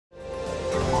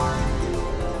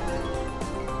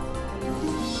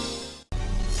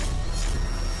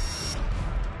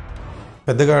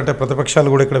పెద్దగా అంటే ప్రతిపక్షాలు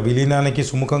కూడా ఇక్కడ విలీనానికి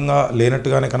సుముఖంగా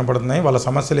లేనట్టుగానే కనపడుతున్నాయి. వాళ్ళ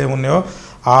సమస్యలు ఏమున్నాయో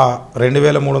ఆ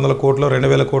 2300 కోట్లు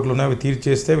 2000 కోట్లు ఉన్నాయో అవి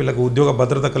తీర్చేస్తే వీళ్ళకి ఉద్యోగ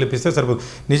భద్రత కల్పిస్తే సరిపోతుంది.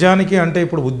 నిజానికి అంటే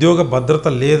ఇప్పుడు ఉద్యోగ భద్రత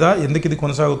లేదా, ఎందుకు ఇది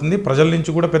కొనసాగుతుంది, ప్రజల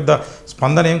నుంచి కూడా పెద్ద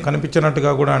స్పందన ఏం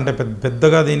కనిపించినట్టుగా కూడా అంటే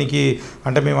పెద్దగా దీనికి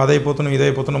అంటే మేము అదైపోతున్నాం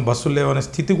ఇదైపోతున్నాం బస్సులు లేవనే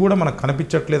స్థితి కూడా మనకు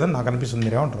కనిపించట్లేదని నాకు అనిపిస్తుంది.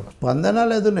 మీరేమంటారు? స్పందన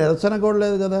లేదు, నిరసన కూడా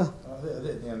లేదు కదా.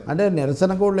 అంటే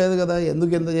నిరసన కూడా లేదు కదా.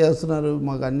 ఎందుకు ఎంత చేస్తున్నారు,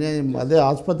 మాకు అన్యాయం. అదే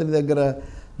ఆసుపత్రి దగ్గర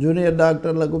జూనియర్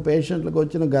డాక్టర్లకు పేషెంట్లకు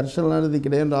వచ్చిన ఘర్షణలు అనేది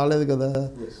ఇక్కడ ఏం రాలేదు కదా.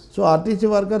 సో ఆర్టీసీ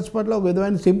వర్కర్స్ పట్ల ఒక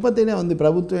విధమైన సింపతినే ఉంది.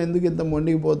 ప్రభుత్వం ఎందుకు ఇంత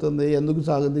మొండిగిపోతుంది, ఎందుకు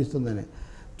సాగదీస్తుందని,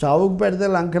 చావుకు పెడితే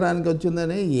లంకనానికి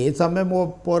వచ్చిందని ఏ సమయం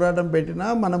పోరాటం పెట్టినా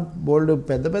మనం బోల్డ్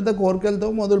పెద్ద పెద్ద కోరికలతో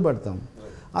మొదలు పెడతాం.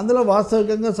 అందులో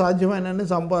వాస్తవికంగా సాధ్యమైనన్ని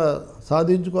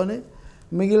సాధించుకొని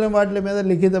మిగిలిన వాటి మీద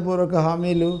లిఖితపూర్వక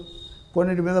హామీలు,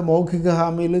 కొన్నిటి మీద మౌఖిక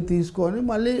హామీలు తీసుకొని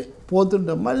మళ్ళీ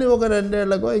పోతుంటాం. మళ్ళీ ఒక 2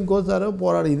 ఏళ్లకో ఇంకోసారో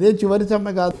పోరాడు. ఇదే చివరి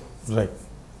సమ్మె కాదు, రైట్.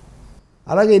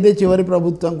 అలాగే ఇదే చివరి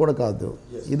ప్రభుత్వం కూడా కాదు.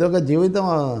 ఇదొక జీవితం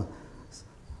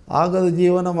ఆగదు,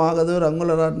 జీవనం ఆగదు,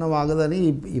 రంగుల రాట్నం ఆగదని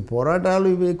ఈ పోరాటాలు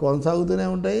ఇవి కొనసాగుతూనే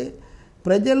ఉంటాయి.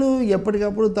 ప్రజలు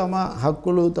ఎప్పటికప్పుడు తమ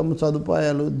హక్కులు, తమ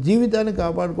సదుపాయాలు, జీవితాన్ని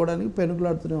కాపాడుకోవడానికి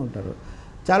పెనుకులాడుతూనే ఉంటారు.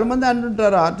 చాలామంది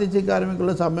అంటుంటారు ఆర్టీసీ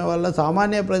కార్మికుల సమ్మె వల్ల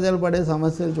సామాన్య ప్రజలు పడే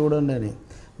సమస్యలు చూడండి అని.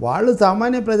 వాళ్ళు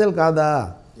సామాన్య ప్రజలు కాదా?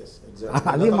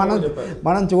 అది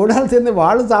మనం చూడాల్సింది.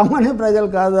 వాళ్ళు సామాన్య ప్రజలు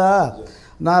కాదా?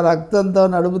 నా రక్తంతో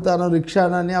నడుపుతాను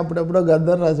రిక్షానని అప్పుడెప్పుడో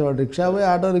గద్దర్ రాసేవాడు. రిక్షా పోయి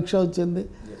ఆటో రిక్షా వచ్చింది,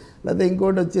 లేకపోతే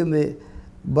ఇంకోటి వచ్చింది.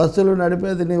 బస్సులు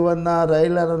నడిపేది నువ్వన్నా,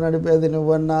 రైళ్లను నడిపేది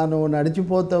నువ్వన్నా, నువ్వు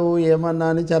నడిచిపోతావు ఏమన్నా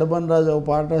అని చరబన్ రాజు ఒక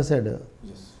పాట రాశాడు.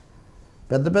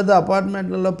 పెద్ద పెద్ద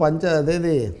అపార్ట్మెంట్లలో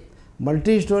అదేది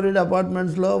మల్టీ స్టోరీడ్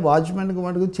అపార్ట్మెంట్స్లో వాచ్మెన్కి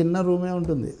మటుకు చిన్న రూమే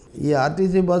ఉంటుంది. ఈ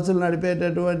ఆర్టీసీ బస్సులు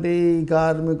నడిపేటటువంటి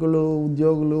కార్మికులు,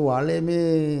 ఉద్యోగులు వాళ్ళేమీ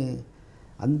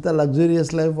అంత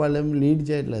లగ్జూరియస్ లైఫ్ వాళ్ళేమీ లీడ్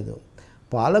చేయట్లేదు.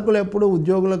 పాలకులు ఎప్పుడు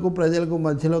ఉద్యోగులకు ప్రజలకు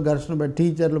మధ్యలో ఘర్షణ పెట్టి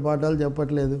టీచర్లు పాఠాలు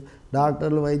చెప్పట్లేదు,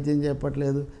 డాక్టర్లు వైద్యం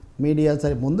చెప్పట్లేదు, మీడియా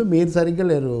ముందు మీరు సరిగ్గా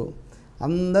లేరు,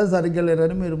 అందరు సరిగ్గా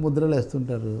లేరని మీరు ముద్రలు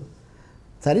వేస్తుంటారు.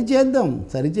 సరిచేద్దాం,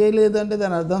 సరిచేయలేదు అంటే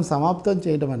దాని అర్థం సమాప్తం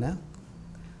చేయటం అనే.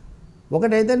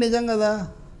 ఒకటైతే నిజం కదా,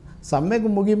 సమ్మెకు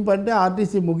ముగింపు అంటే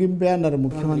ఆర్టీసీ ముగింపే అన్నారు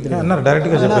ముఖ్యమంత్రి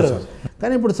అన్నారు.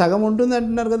 కానీ ఇప్పుడు సగం ఉంటుంది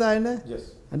అంటున్నారు కదా ఆయన.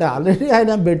 అంటే ఆల్రెడీ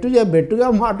ఆయన బెట్టుగా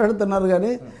మాట్లాడుతున్నారు,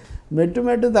 కానీ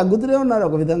మెట్టు తగ్గుతూనే ఉన్నారు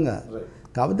ఒక విధంగా.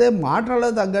 కాకపోతే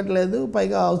మాటల్లో తగ్గట్లేదు,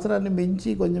 పైగా అవసరాన్ని మించి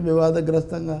కొంచెం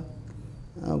వివాదగ్రస్తంగా,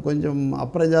 కొంచెం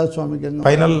అప్రజాస్వామికంగా.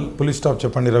 ఫైనల్ పులి స్టాప్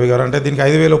చెప్పండి రవి గారు. అంటే దీనికి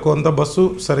 5000 కొంత బస్సు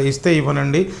సరే ఇస్తే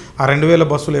ఇవ్వనండి, ఆ 2000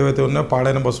 బస్సులు ఏవైతే ఉన్నాయో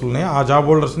పాడైన బస్సులు ఉన్నాయో ఆ జాబ్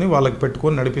హోల్డర్స్ని వాళ్ళకి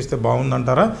పెట్టుకొని నడిపిస్తే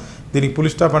బాగుందంటారా? దీనికి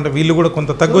పులి స్టాప్ అంటే వీళ్ళు కూడా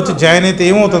కొంత తగ్గొచ్చి జాయిన్ అయితే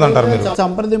ఏమవుతుంది అంటారు మీరు?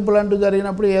 సంప్రదింపులు అంటూ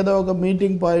జరిగినప్పుడు ఏదో ఒక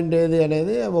మీటింగ్ పాయింట్ ఏది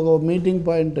అనేది ఒక మీటింగ్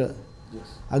పాయింట్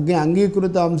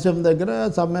అంగీకృత అంశం దగ్గర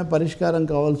సమ్మె పరిష్కారం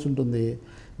కావాల్సి ఉంటుంది.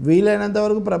 వీలైనంత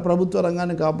వరకు ప్రభుత్వ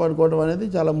రంగాన్ని కాపాడుకోవడం అనేది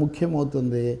చాలా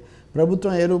ముఖ్యమవుతుంది.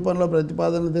 ప్రభుత్వం ఏ రూపంలో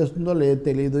ప్రతిపాదనలు తెస్తుందో లేదు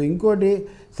తెలియదు. ఇంకోటి,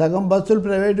 సగం బస్సులు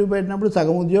ప్రైవేటుకు పెట్టినప్పుడు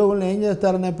సగం ఉద్యోగులను ఏం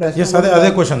చేస్తారనే ప్రశ్న,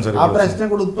 ఆ ప్రశ్న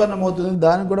కూడా ఉత్పన్నమవుతుంది.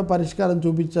 దానికి కూడా పరిష్కారం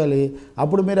చూపించాలి.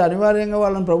 అప్పుడు మీరు అనివార్యంగా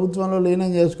వాళ్ళని ప్రభుత్వంలో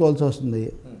లీనం చేసుకోవాల్సి వస్తుంది.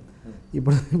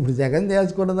 ఇప్పుడు జగన్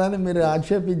చేసుకున్నదాన్ని మీరు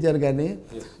ఆక్షేపించారు, కానీ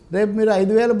రేపు మీరు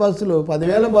 5000 బస్సులు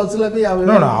 10,000 బస్సులకు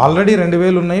 50,000 ఆల్రెడీ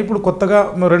 2000 ఉన్నాయి. ఇప్పుడు కొత్తగా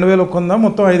 2000 ఒక్కందా,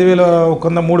 మొత్తం 5000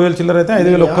 ఒక్కందా, 3000 చిల్లర అయితే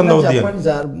 5000 ఒక్కందా అవుతుంది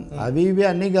సార్. అవి ఇవి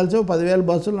అన్నీ కలిసి 10,000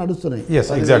 బస్సులు నడుస్తున్నాయి.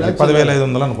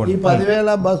 10,500 అనుకోండి. ఈ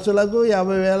 10,000 బస్సులకు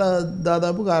 50,000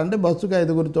 దాదాపు, అంటే బస్సుకు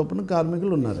 5గురు చొప్పున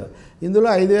కార్మికులు ఉన్నారు. ఇందులో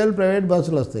 5,000 ప్రైవేట్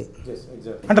బస్సులు వస్తాయి.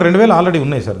 అంటే 2000 ఆల్రెడీ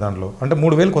ఉన్నాయి సార్ దాంట్లో, అంటే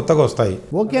 3,000 కొత్తగా వస్తాయి.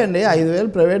 ఓకే అండి,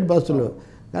 5,000 ప్రైవేట్ బస్సులు,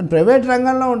 కానీ ప్రైవేట్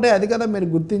రంగంలో ఉంటాయి. అది కదా మీరు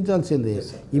గుర్తించాల్సింది.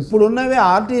 ఇప్పుడున్నవి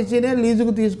ఆర్టీసీనే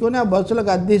లీజుకు తీసుకొని ఆ బస్సులకు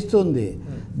అద్దిస్తుంది.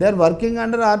 They are working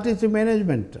under RTC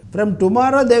management. From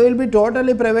tomorrow they will be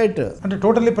totally private. అంటే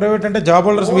టోటలీ ప్రైవేట్ అంటే జాబ్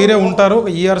హోల్డర్స్ వీరే ఉంటారు.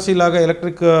 ఈఆర్సీ లాగా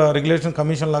ఎలక్ట్రిక్ రెగ్యులేషన్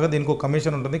కమిషన్ లాగా దీనికి ఒక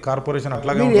కమిషన్ ఉంటుంది, కార్పొరేషన్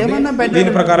అట్లాగే ఏమన్నా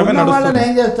దీని ప్రకారమే వాళ్ళని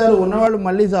ఏం చేస్తారు, ఉన్నవాళ్ళు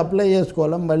మళ్ళీ అప్లై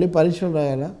చేసుకోవాలా, మళ్ళీ పరీక్షలు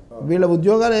రాయాలా, వీళ్ళ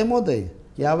ఉద్యోగాలు ఏమవుతాయి?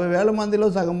 50,000 మందిలో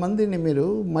సగం మందిని మీరు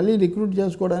మళ్ళీ రిక్రూట్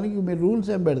చేసుకోవడానికి మీరు రూల్స్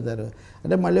ఏం పెడతారు?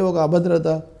 అంటే మళ్ళీ ఒక అభద్రత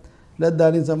లేదా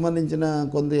దానికి సంబంధించిన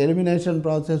కొంత ఎలిమినేషన్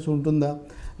ప్రాసెస్ ఉంటుందా?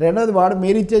 రెండవది,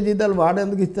 మీరు ఇచ్చే జీతాలు వాడు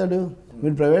ఎందుకు ఇస్తాడు?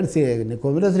 మీరు ప్రైవేట్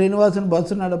కొమిర శ్రీనివాసన్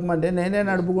బస్సు నడపమంటే నేనే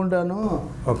నడుపుకుంటాను,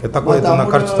 మా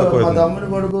తమ్ముని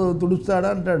కొడుకు తుడుస్తాడు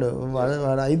అంటాడు.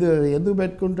 వాడు 5 ఎందుకు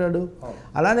పెట్టుకుంటాడు?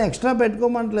 అలానే ఎక్స్ట్రా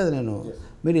పెట్టుకోమంటలేదు నేను.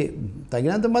 మీరు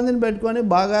తగినంత మందిని పెట్టుకొని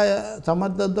బాగా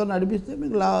సమర్థతతో నడిపిస్తే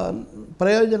మీకు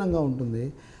ప్రయోజనంగా ఉంటుంది.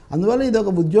 అందువల్ల ఇది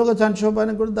ఒక ఉద్యోగ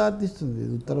సంక్షోభానికి కూడా దారితీస్తుంది.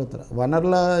 ఉత్తరోత్తర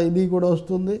వనరుల ఇది కూడా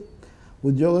వస్తుంది,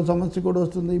 ఉద్యోగ సమస్య కూడా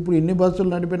వస్తుంది. ఇప్పుడు ఇన్ని బస్సులు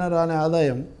నడిపినా రాని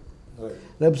ఆదాయం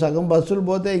రేపు సగం బస్సులు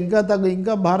పోతే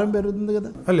ఇంకా భారం పెరుగుతుంది కదా.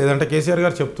 లేదంటే కేసీఆర్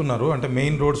గారు చెప్తున్నారు అంటే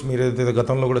మెయిన్ రోడ్స్ మీరు ఏదైతే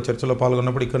గతంలో కూడా చర్చలో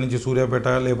పాల్గొన్నప్పుడు ఇక్కడ నుంచి సూర్యాపేట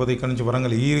లేకపోతే ఇక్కడ నుంచి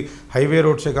వరంగల్ ఈ హైవే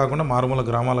రోడ్సే కాకుండా మారుమూల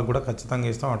గ్రామాలకు కూడా ఖచ్చితంగా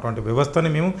ఇస్తాం. అటువంటి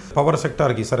వ్యవస్థని మేము పవర్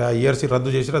సెక్టార్కి సరే ఆ ఈఆర్సీ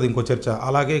రద్దు చేసి అది ఇంకో చర్చ,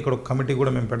 అలాగే ఇక్కడ ఒక కమిటీ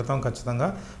కూడా మేము పెడతాం ఖచ్చితంగా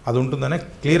అది ఉంటుందనే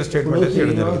క్లియర్ స్టేట్మెంట్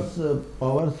చేయడం జరిగింది.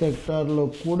 పవర్ సెక్టార్లో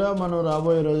కూడా మనం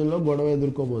రాబోయే రోజుల్లో గొడవ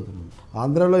ఎదుర్కోబోతున్నాం.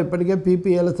 ఆంధ్రాలో ఇప్పటికే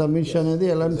పీపీఎల్ సమీక్ష అనేది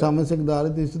ఎలాంటి సమస్యకు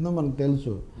దారితీస్తుందో మనకు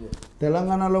తెలుసు.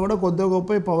 తెలంగాణలో కూడా కొద్దిగా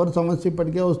గొప్ప పవర్ సమస్య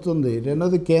ఇప్పటికే వస్తుంది.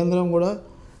 రెండోది కేంద్రం కూడా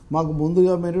మాకు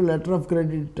ముందుగా మీరు లెటర్ ఆఫ్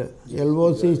క్రెడిట్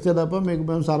ఎల్ఓసి ఇస్తే తప్ప మీకు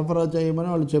మేము సరఫరా చేయమని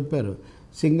వాళ్ళు చెప్పారు.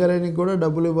 సింగరేణికి కూడా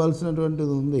డబ్బులు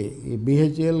ఇవ్వాల్సినటువంటిది ఉంది, ఈ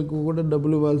బిహెచ్ఎల్కు కూడా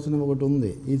డబ్బులు ఇవ్వాల్సిన ఒకటి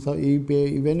ఉంది.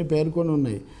 ఇవన్నీ పేర్కొని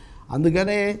ఉన్నాయి.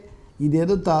 అందుకనే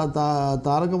ఇదేదో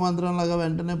తారక మంత్రంలాగా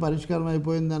వెంటనే పరిష్కారం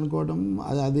అయిపోయింది అనుకోవడం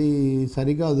అది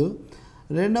సరికాదు.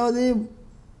 రెండవది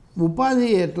ఉపాధి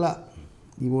ఎట్లా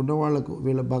ఇవి ఉన్న వాళ్ళకు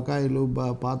వీళ్ళ బకాయిలు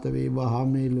పాతవి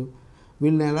హామీలు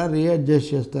వీళ్ళని ఎలా రీఅడ్జస్ట్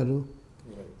చేస్తారు,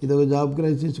 ఇది ఒక జాబ్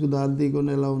క్రైసిస్కు దారి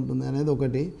తీయకుండా ఎలా ఉంటుంది అనేది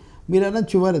ఒకటి. మీరన్నా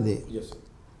చివరిది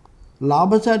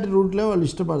లాభసాటి రూట్లో వాళ్ళు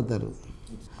ఇష్టపడతారు.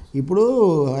 ఇప్పుడు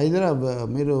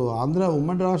మీరు ఆంధ్ర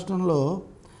ఉమ్మడి రాష్ట్రంలో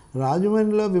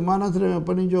రాజమండ్రిలో విమానాశ్రయం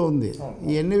ఎప్పటి నుంచో ఉంది.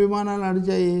 ఎన్ని విమానాలు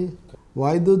నడిచాయి,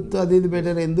 వాయుదూత్ అది ఇది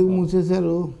పెట్టారు, ఎందుకు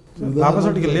మూసేశారు?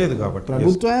 లేదు కాబట్టి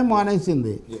ప్రభుత్వమే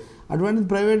మానేసింది. అటువంటి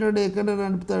ప్రైవేట్ వాడు ఎక్కడ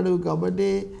నడుపుతాడు? కాబట్టి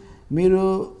మీరు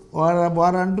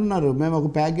వారు అంటున్నారు మేము ఒక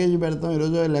ప్యాకేజీ పెడతాం,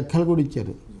 ఈరోజు లెక్కలు కూడా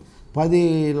ఇచ్చారు. 10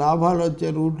 లాభాలు వచ్చే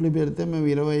రూట్లు పెడితే మేము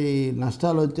 20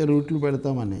 నష్టాలు వచ్చే రూట్లు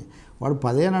పెడతామని. వాడు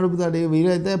 10 నడుపుతాడు,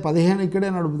 వీలైతే 15 ఇక్కడే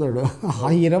నడుపుతాడు.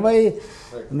 20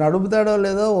 నడుపుతాడో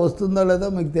లేదో వస్తుందో లేదో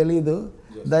మీకు తెలియదు.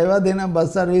 దైవాధీనం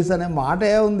బస్ సర్వీస్ అనే మాటే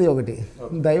ఉంది ఒకటి,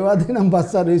 దైవాధీనం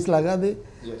బస్ సర్వీస్ లాగా. అది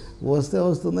వస్తే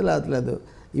వస్తుంది లేకపోలేదు.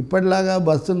 ఇప్పటిలాగా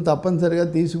బస్సును తప్పనిసరిగా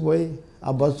తీసుకుపోయి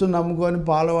ఆ బస్సును నమ్ముకొని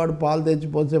పాలవాడు పాలు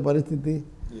తెచ్చిపోసే పరిస్థితి,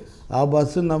 ఆ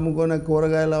బస్సును నమ్ముకొని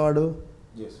కూరగాయల వాడు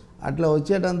అట్లా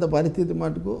వచ్చేటంత పరిస్థితి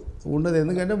మటుకు ఉండదు.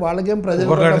 ఎందుకంటే వాళ్ళకేం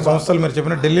సంస్థలు మీరు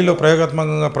చెప్పిన ఢిల్లీలో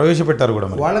ప్రయోగాత్మకంగా ప్రవేశపెట్టారు కూడా,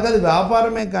 వాళ్ళకి అది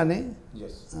వ్యాపారమే కానీ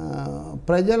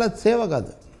ప్రజల సేవ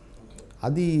కాదు.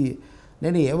 అది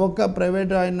నేను ఏ ఒక్క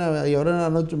ప్రైవేట్ ఆయన ఎవరైనా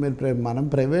అనొచ్చు మీరు మనం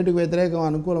ప్రైవేటుకి వ్యతిరేకం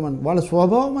అనుకూలం అని, వాళ్ళ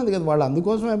స్వభావం అది కదా, వాళ్ళు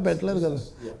అందుకోసం ఏం పెట్టలేరు కదా,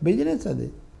 బిజినెస్ అది.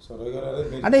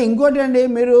 అంటే ఇంకోటి అండి,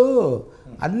 మీరు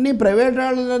అన్ని ప్రైవేట్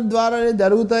వాళ్ళ ద్వారా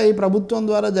జరుగుతాయి, ప్రభుత్వం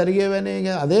ద్వారా జరిగేవని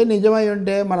అదే నిజమై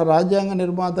ఉంటే మన రాజ్యాంగ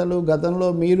నిర్మాతలు గతంలో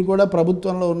మీరు కూడా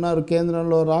ప్రభుత్వంలో ఉన్నారు,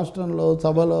 కేంద్రంలో రాష్ట్రంలో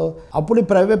సభలో, అప్పుడు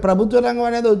ప్రభుత్వ రంగం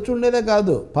అనేది వచ్చి ఉండేదే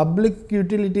కాదు. Public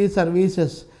utility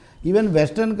services even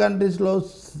western కంట్రీస్లో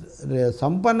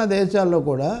సంపన్న దేశాల్లో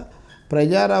కూడా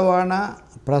ప్రజా రవాణా,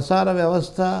 ప్రసార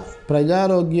వ్యవస్థ,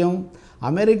 ప్రజారోగ్యం,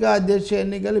 అమెరికా అధ్యక్ష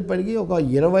ఎన్నికలు ఇప్పటికీ ఒక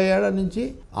 20 ఏళ్ల నుంచి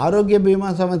ఆరోగ్య బీమా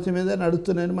సమస్య మీద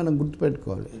నడుస్తున్నాయని మనం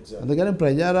గుర్తుపెట్టుకోవాలి. అందుకని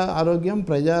ఆరోగ్యం,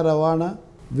 ప్రజా రవాణా,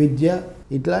 విద్య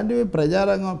ఇట్లాంటివి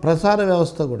ప్రజారంగం, ప్రసార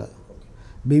వ్యవస్థ కూడా.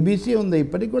 బీబీసీ ఉంది,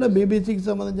 ఇప్పటికి కూడా బీబీసీకి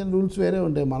సంబంధించిన రూల్స్ వేరే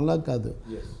ఉంటాయి, మళ్ళా కాదు.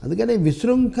 అందుకని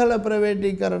విశృంఖల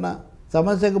ప్రైవేటీకరణ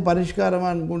సమస్యకు పరిష్కారం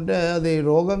అనుకుంటే అది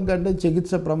రోగం కంటే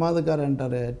చికిత్స ప్రమాదకరం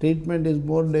అంటారు. Treatment is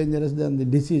more dangerous than the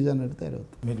disease అన్నట్టు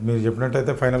తయారవుతుంది. మీరు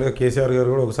చెప్పినట్టయితే ఫైనల్గా కేసీఆర్ గారు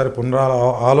కూడా ఒకసారి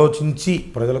ఆలోచించి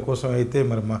ప్రజల కోసం అయితే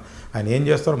మరి ఆయన ఏం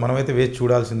చేస్తారో మనమైతే వేచి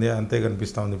చూడాల్సిందే, అంతే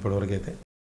కనిపిస్తూ ఉంది ఇప్పటివరకు అయితే.